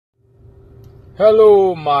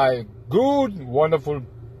Hello, my good, wonderful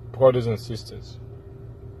brothers and sisters.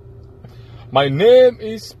 My name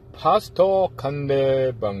is Pastor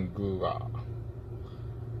Kande Bangura.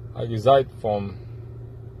 I reside from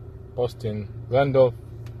Boston, Randolph,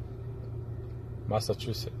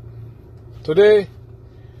 Massachusetts. Today,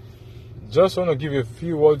 just want to give you a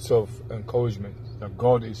few words of encouragement that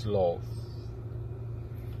God is love.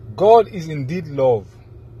 God is indeed love.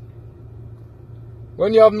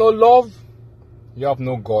 When you have no love, you have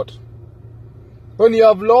no God. When you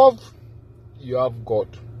have love, you have God.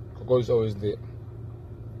 God is always there.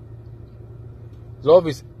 Love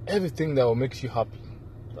is everything that will make you happy.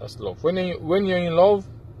 That's love. When you're in love,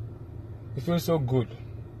 you feel so good.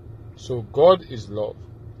 So God is love.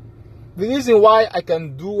 The reason why I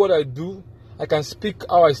can do what I do, I can speak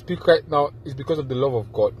how I speak right now, is because of the love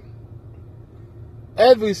of God.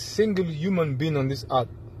 Every single human being on this earth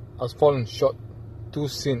has fallen short through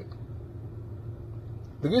sin.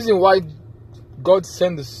 The reason why God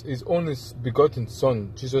sent His only begotten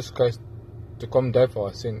Son, Jesus Christ, to come die for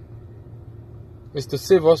our sin is to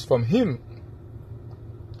save us from Him.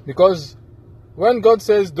 Because when God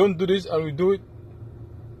says don't do this and we do it,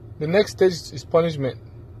 the next stage is punishment.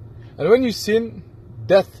 And when you sin,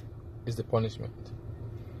 death is the punishment.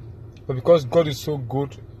 But because God is so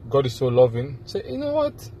good, God is so loving, say, you know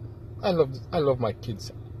what? I love my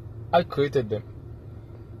kids. I created them.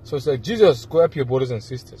 So it's like, Jesus, go help your brothers and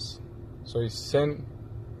sisters. So He sent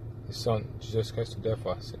His Son, Jesus Christ, to die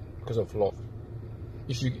for us because of love.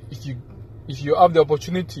 If you have the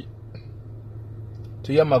opportunity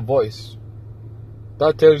to hear my voice,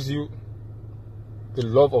 that tells you the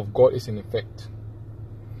love of God is in effect.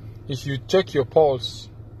 If you check your pulse,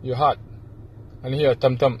 your heart, and hear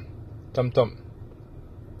tum tum, tum tum,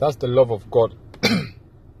 that's the love of God.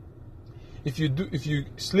 If you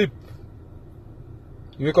sleep,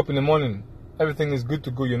 you wake up in the morning, everything is good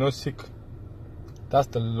to go, you're not sick, that's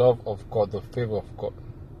the love of God, the favor of God.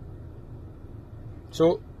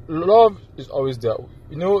 So love is always there.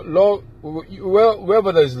 You know, love,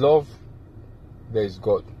 wherever there is love, there is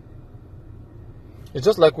God. It's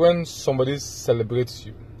just like when somebody celebrates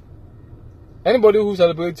you. Anybody who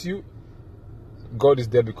celebrates you, God is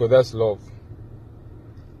there because that's love.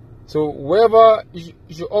 So wherever you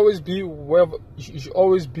should always be,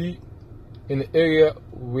 in the area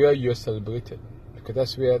where you're celebrated, because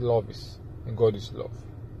that's where love is, and God is love.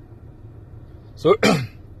 So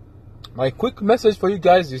my quick message for you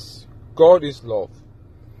guys is, God is love.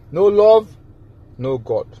 No love, no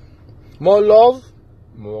God. More love,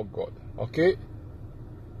 more God. Okay?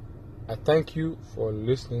 I thank you for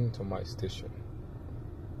listening to my station.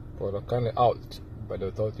 For the kindly out by the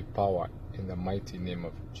authority power in the mighty name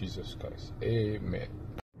of Jesus Christ. Amen.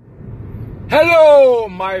 Hello,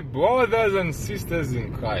 my brothers and sisters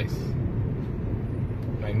in Christ.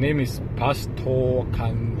 My name is Pastor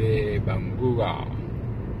Kande Bangura.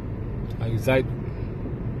 I reside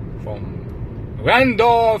from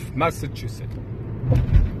Randolph, Massachusetts.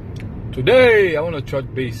 Today, I want to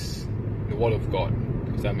touch base the Word of God,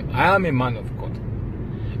 because I am a man of God,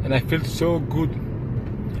 and I feel so good.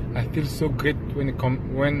 I feel so great when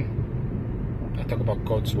I talk about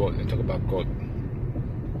God's Word and talk about God.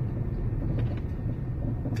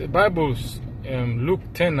 The Bible's Luke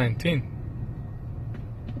 10:19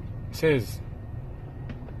 says,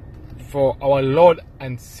 "For our Lord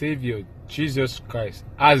and Savior Jesus Christ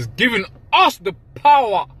has given us the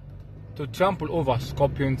power to trample over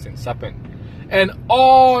scorpions and serpents, and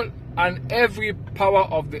all and every power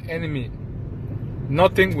of the enemy.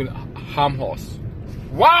 Nothing will harm us."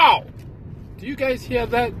 Wow! Do you guys hear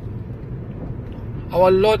that? Our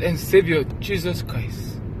Lord and Savior Jesus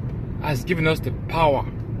Christ has given us the power,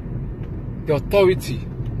 the authority.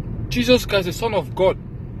 Jesus Christ, the Son of God,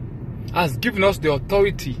 has given us the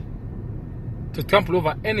authority to trample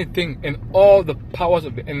over anything and all the powers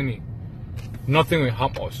of the enemy. Nothing will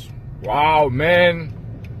harm us. Wow, man.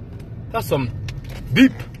 That's some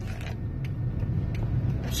deep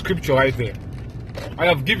scripture right there. I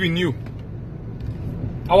have given you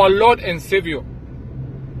our Lord and Savior,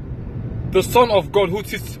 the Son of God who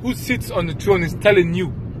sits on the throne, is telling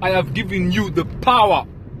you, I have given you the power.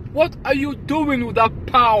 What are you doing with that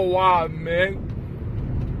power, man?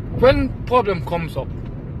 When problem comes up,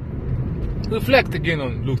 reflect again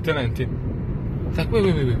on Luke 10:19. It's like,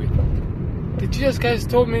 wait. Did Jesus Christ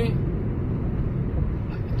told me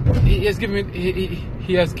He has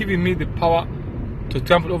given me the power to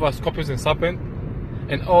trample over scorpions and serpents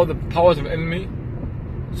and all the powers of the enemy,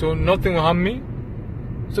 so nothing will harm me?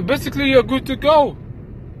 So basically, you're good to go.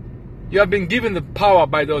 You have been given the power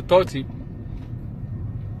by the authority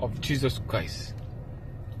of Jesus Christ.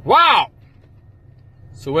 Wow!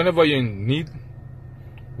 So whenever you're in need,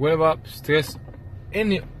 whenever stress,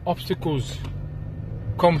 any obstacles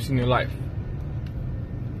comes in your life,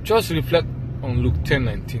 just reflect on Luke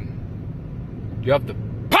 10:19. You have the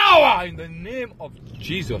power in the name of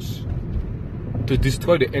Jesus to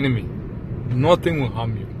destroy the enemy. Nothing will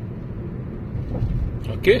harm you.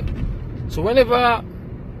 Okay? So whenever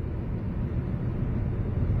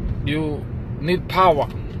you need power,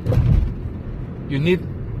 you need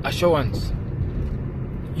assurance,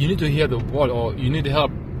 you need to hear the word, or you need help,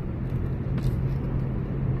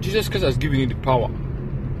 Jesus Christ has given you the power.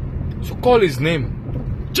 So call his name,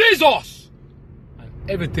 Jesus, and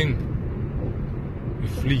everything will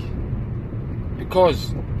flee.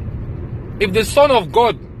 Because if the Son of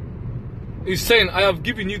God is saying, I have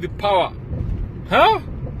given you the power, huh?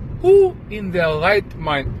 Who in their right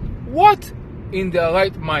mind, what in their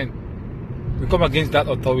right mind will come against that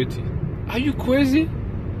authority? Are you crazy?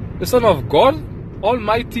 The Son of God,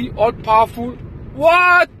 almighty, all powerful?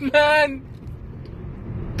 What, man?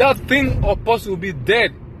 That thing or person will be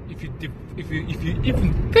dead if you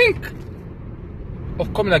even think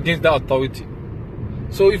of coming against that authority.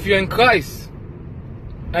 So if you're in Christ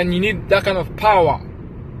and you need that kind of power,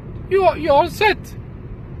 you're all set,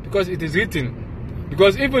 because it is written.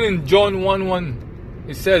 Because even in John 1:1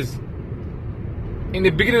 it says, in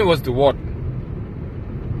the beginning was the Word.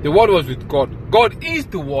 The Word was with God. God is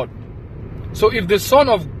the Word. So if the Son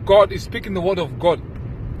of God is speaking the Word of God,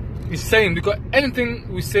 he's saying, because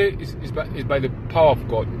anything we say is by the power of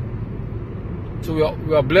God. So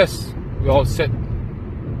we are blessed. We are all set.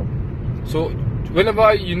 So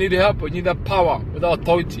whenever you need help or you need that power, that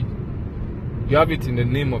authority, you have it in the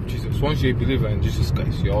name of Jesus. Once you're a believer in Jesus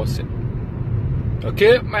Christ, you're all set.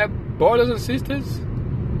 Okay, my brothers and sisters,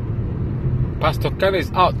 Pastor Ken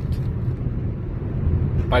is out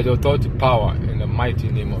by the authority power in the mighty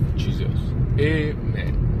name of Jesus.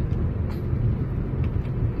 Amen.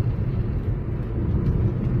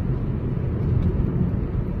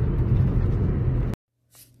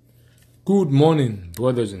 Good morning,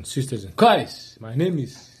 brothers and sisters in Christ. My name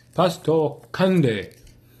is Pastor Kande.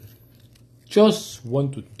 Just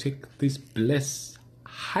want to take this blessed,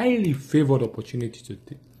 highly favored opportunity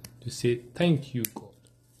to say thank you, God.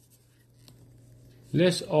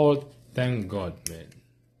 Let's all thank God, man.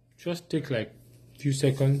 Just take like a few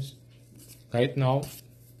seconds right now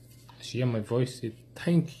as you hear my voice, say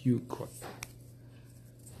thank you, God.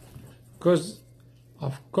 Because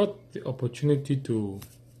I've got the opportunity to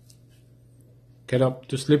get up,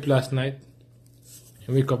 to sleep last night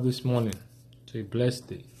and wake up this morning. It's a blessed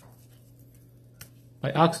day.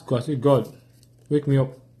 I asked God, I said, God, wake me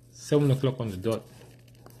up 7 o'clock on the dot.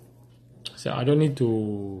 I said, I don't need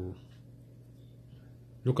to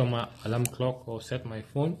look at my alarm clock or set my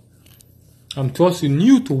phone. I'm trusting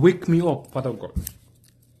you to wake me up, Father God.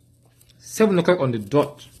 7 o'clock on the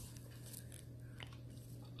dot.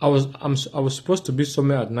 I was supposed to be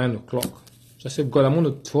somewhere at 9 o'clock. So I said, God, I'm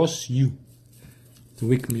going to trust you to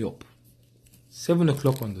wake me up. 7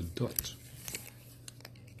 o'clock on the dot.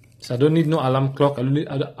 So I don't need no alarm clock. I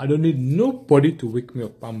don't need nobody to wake me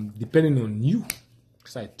up. I'm depending on you,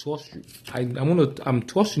 because I trust you. I'm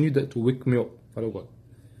trusting you to wake me up, Father God.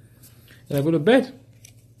 And I go to bed,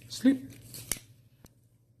 sleep.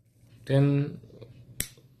 Then,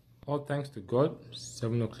 all thanks to God,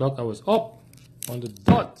 7 o'clock I was up on the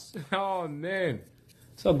dot. Oh man,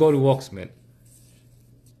 that's how God works, man.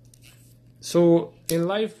 So in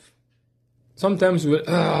life, sometimes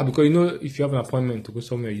because you know, if you have an appointment to go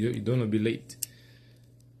somewhere, you don't want to be late.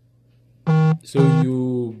 So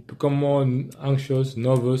you become more anxious,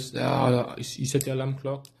 nervous. You set your alarm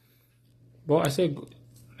clock. But I said,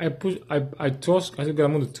 I trust. I said, God,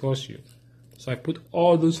 I'm going to trust you. So I put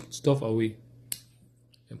all those stuff away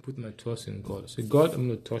and put my trust in God. I said, God, I'm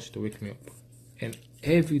going to trust you to wake me up. And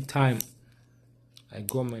every time I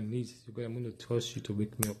go on my knees, I said, God, I'm going to trust you to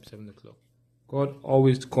wake me up 7 o'clock. God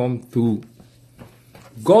always come through.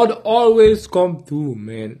 God always come through,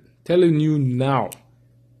 man. Telling you now.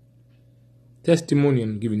 Testimony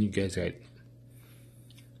I'm giving you guys right now.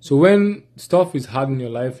 So when stuff is hard in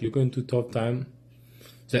your life, you're going through tough time,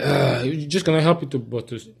 say, you just cannot help it.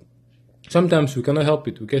 But sometimes we cannot help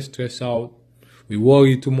it. We get stressed out. We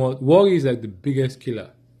worry too much. Worry is like the biggest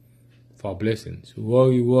killer for our blessings.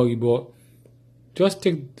 Worry, but just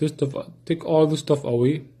take this stuff, take all the stuff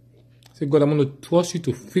away. Say, God, I'm going to trust you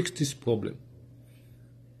to fix this problem.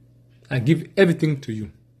 I give everything to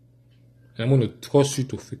you. And I'm going to trust you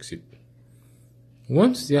to fix it.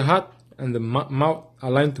 Once your heart and the mouth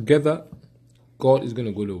align together, God is going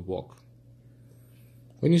to go to work.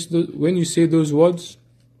 When you say those words,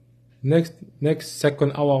 next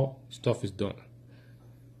second, hour, stuff is done.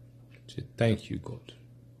 Say, thank you, God.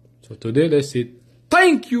 So today, let's say,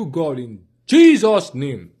 thank you, God, in Jesus'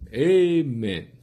 name. Amen.